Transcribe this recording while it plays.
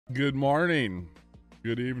Good morning,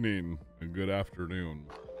 good evening, and good afternoon.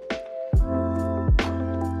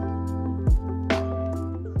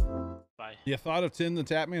 Bye. You thought of Tim the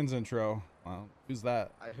Tatman's intro. Well, who's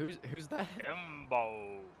that? Who's that?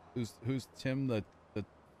 Timbo. Who's Tim the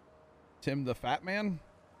Tim the Fat Man?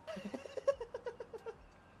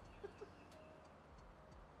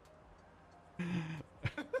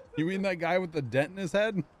 You mean that guy with the dent in his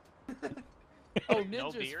head? Oh, No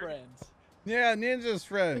Ninja's beard? friends. Yeah, Ninja's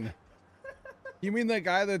friend. You mean that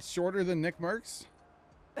guy that's shorter than Nick Merckx?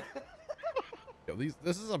 Yo,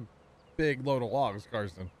 this is a big load of logs,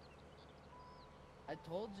 Carson. I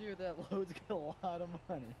told you that loads get a lot of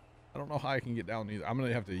money. I don't know how I can get down either. I'm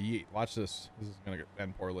gonna have to yeet. Watch this. This is gonna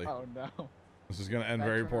end poorly. Oh no. This is gonna end That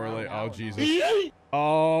very turn around poorly. now Oh or not? Jesus.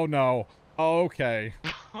 Oh no. Okay.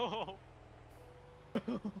 Oh,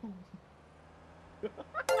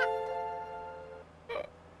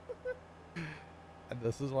 And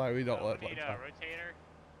this is why we don't let need a John, rotator.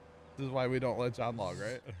 this is why we don't let John log,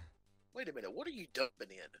 right? Wait a minute, what are you dumping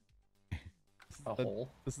in? A The- hole.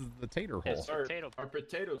 This is the tater hole. It's potato. Our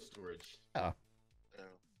potato storage. Oh.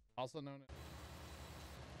 Also known as.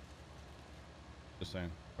 Just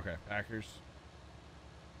saying. Okay, Packers.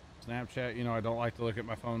 Snapchat, you know, I don't like to look at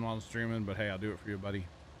my phone while I'm streaming, but hey, I'll do it for you, buddy.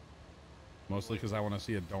 Mostly because I want to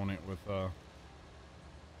see a donut with,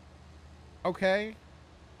 Okay.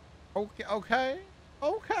 Okay.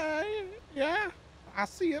 Yeah. I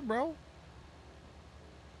see it, bro.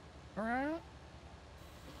 Alright.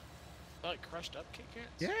 Like crushed up Kit Kats?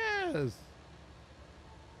 Yes.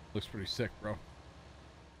 Looks pretty sick, bro.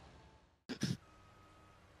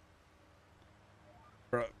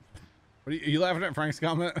 Bro, what are you laughing at, Frank's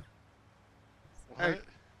comment? What? Hey.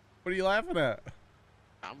 What are you laughing at?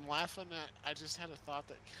 I'm laughing at. I just had a thought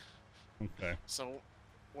that. Okay. So,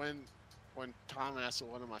 when Tom asked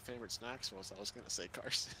what one of my favorite snacks was, I was gonna say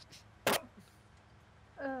Carson.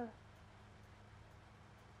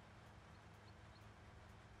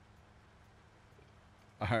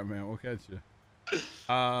 All right, man. We'll catch you. What's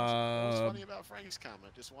funny about Frank's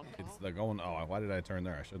comment? Just one. It's the going. Oh, why did I turn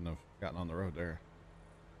there? I shouldn't have gotten on the road there.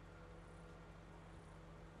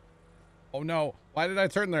 Oh no! Why did I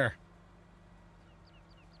turn there?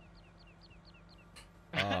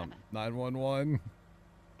 911.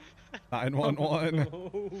 911.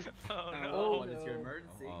 Oh no. Oh, what is your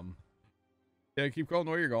emergency? Yeah, keep going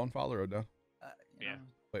where you're going. Follow the road down. Yeah.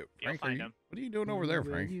 Wait, You'll Frank, find him. what are you doing over there,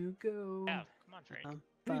 Frank? You go. Yeah. Come on, Frank.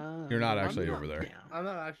 You're not actually over there. I'm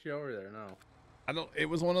not actually over there, no. I don't. It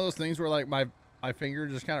was one of those things where like my finger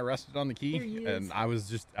just kind of rested on the key, Here he and is. I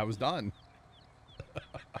was done.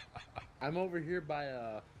 I'm over here by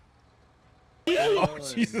Oh and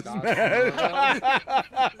Jesus, Dawson. man!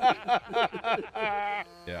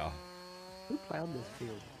 Yeah. Who plowed this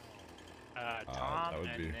field? Tom that would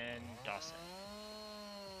and be- then Dawson.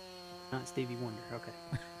 Not Stevie Wonder. Okay.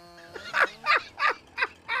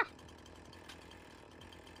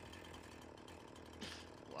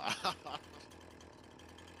 Wow.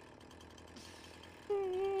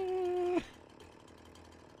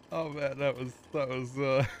 Oh man, that was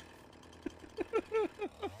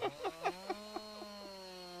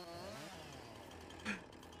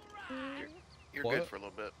You're What? good for a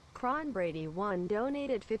little bit. Cron Brady 1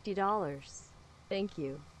 donated $50. Thank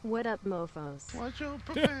you. What up, mofos? What's your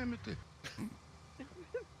profanity?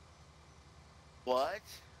 What?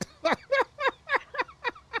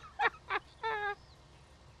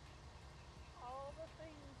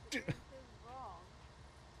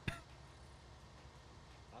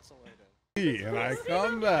 That's the way to. and I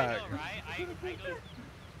come back. I know, right? I go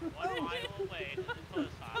one mile away to the post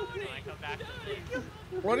office, and I come back to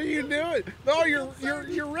the What are you doing? No, your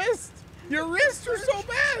wrist. Your wrists are so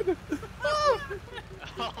bad. Oh.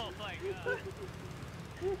 Oh my god.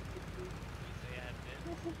 Did you say I had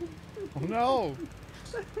been? Oh, no.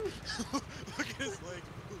 Look at his leg.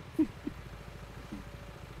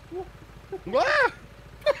 Ah!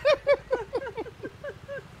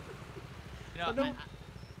 No, no. I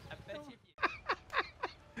bet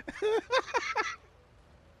you.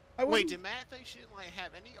 I Wait, wouldn't, did Matt think she didn't like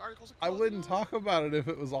have any articles of I clothing wouldn't on? talk about it if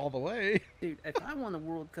it was all the way. Dude, if I won the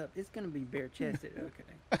World Cup, it's gonna be bare chested. Okay.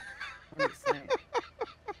 I'm just saying.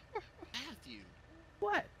 Matthew.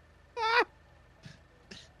 What? I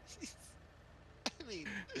mean,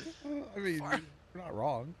 I mean, Far- you're not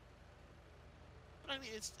wrong. but I mean,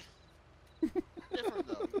 it's different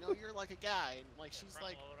though. You know, you're like a guy, and like she's Front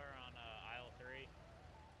like, loader on aisle 3.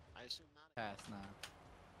 I assume not. Pass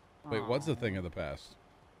now. Wait, what's the thing of the past?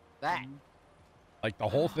 That. Like the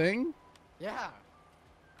whole thing? Yeah.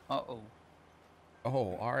 Uh-oh.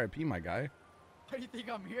 Oh, R.I.P. my guy. Why do you think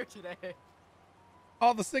I'm here today?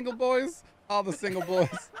 All the single boys. All the single boys.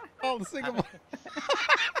 All the single boys.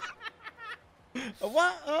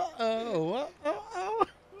 What? What?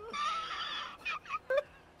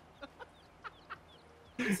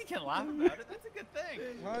 At least he can laugh about it. That's a good thing.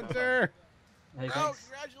 Hunter. Oh,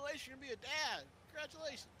 congratulations, you're gonna be a dad.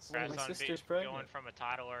 Congratulations. Congrats my on sister's going pregnant. from a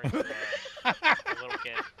toddler to a little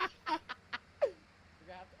kid. You're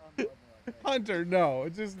gonna have to unload me like that. Hunter, no.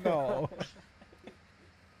 Just no.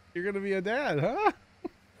 You're gonna be a dad, huh?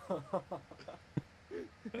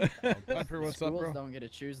 Hunter, what's up, Schools bro? don't get to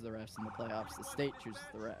choose the refs in the playoffs. The state chooses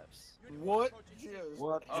the refs. What?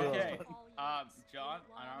 What? Okay. John,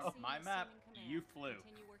 on my map, you flew.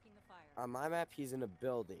 On my map, he's in a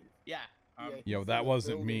building. Yeah. Yo, that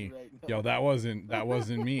wasn't me. Yo, that wasn't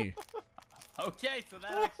me. Okay, so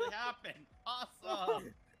that actually happened.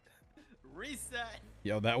 Awesome. Reset.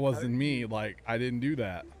 Yo, that wasn't me. Like, I didn't do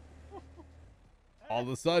that. All of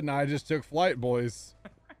a sudden, I just took flight, boys.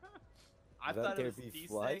 I That thought it gave was you desync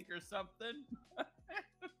flight? or something.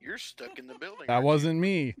 You're stuck in the building. That wasn't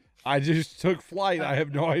me. I just took flight. I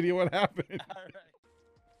have no idea what happened. All right.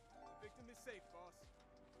 Victim is safe, boss.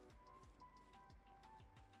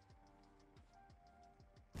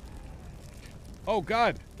 Oh,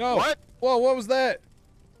 God. No. What? Whoa, what was that?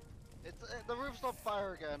 It's, the roof's on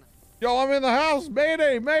fire again. Yo, I'm in the house.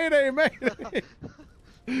 Mayday, mayday, mayday.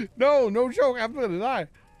 No, no joke. I'm going to die.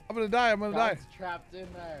 I'm going to die. I'm going to die. God's trapped in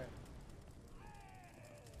there.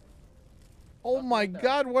 Oh, my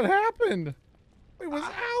God. What happened? It was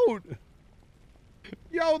out.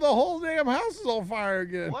 Yo, the whole damn house is on fire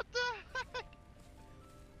again. What the heck?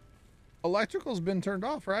 Electrical's been turned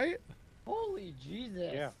off, right? Holy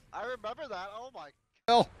Jesus. Yeah. I remember that. Oh my.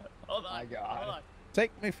 Phil, Hold on. My God. Hold on.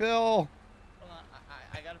 take me, Phil. Hold on.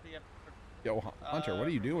 I gotta be up. Yo, Hunter, what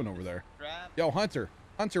are you doing over there? Grab. Yo, Hunter.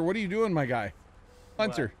 Hunter, what are you doing, my guy?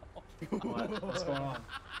 Hunter, What's going on?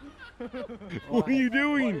 what are you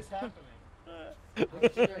doing?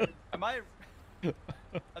 Am I?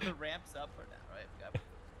 Are the ramps up or not? Right.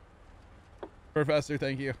 Yep. Professor,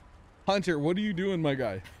 thank you. Hunter, what are you doing, my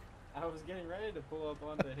guy? I was getting ready to pull up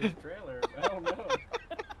onto his trailer. I don't know.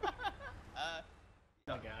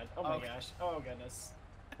 Oh god. Oh my Okay. gosh. Oh goodness.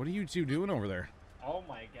 What are you two doing over there? Oh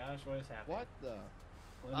my gosh. What is happening? What the?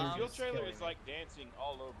 Leonard Fuel is scaring me. dancing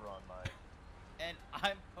all over on mine. And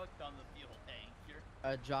I'm hooked on the fuel tank.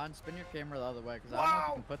 You're... John, spin your camera the other way, because I don't know if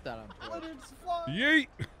you can put that on Twitch. Leonard's flying. Yeet!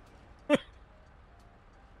 Should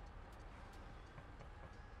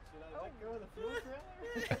I let go of the fuel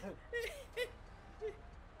trailer?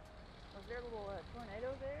 Was there a little tornado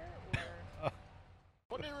there, or?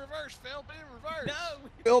 Put it in reverse, Phil. Put it in reverse. No.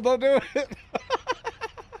 Phil, don't do it.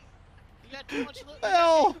 You got too much.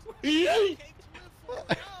 Phil! You got Yeet! cake to live for.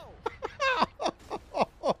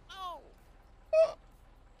 No. No.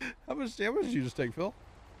 How much damage did you just take, Phil?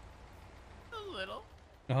 A little.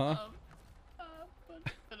 Uh-huh.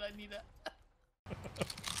 But I need a.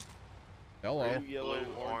 Hello. Red, yellow,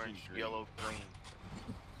 orange, yellow, green.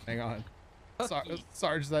 Hang on.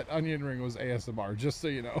 Sarge, that onion ring was ASMR, just so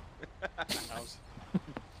you know.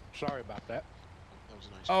 Sorry about that. That was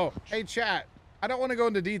a nice. Oh, hey, chat. I don't want to go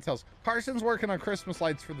into details. Carson's working on Christmas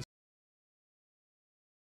lights for the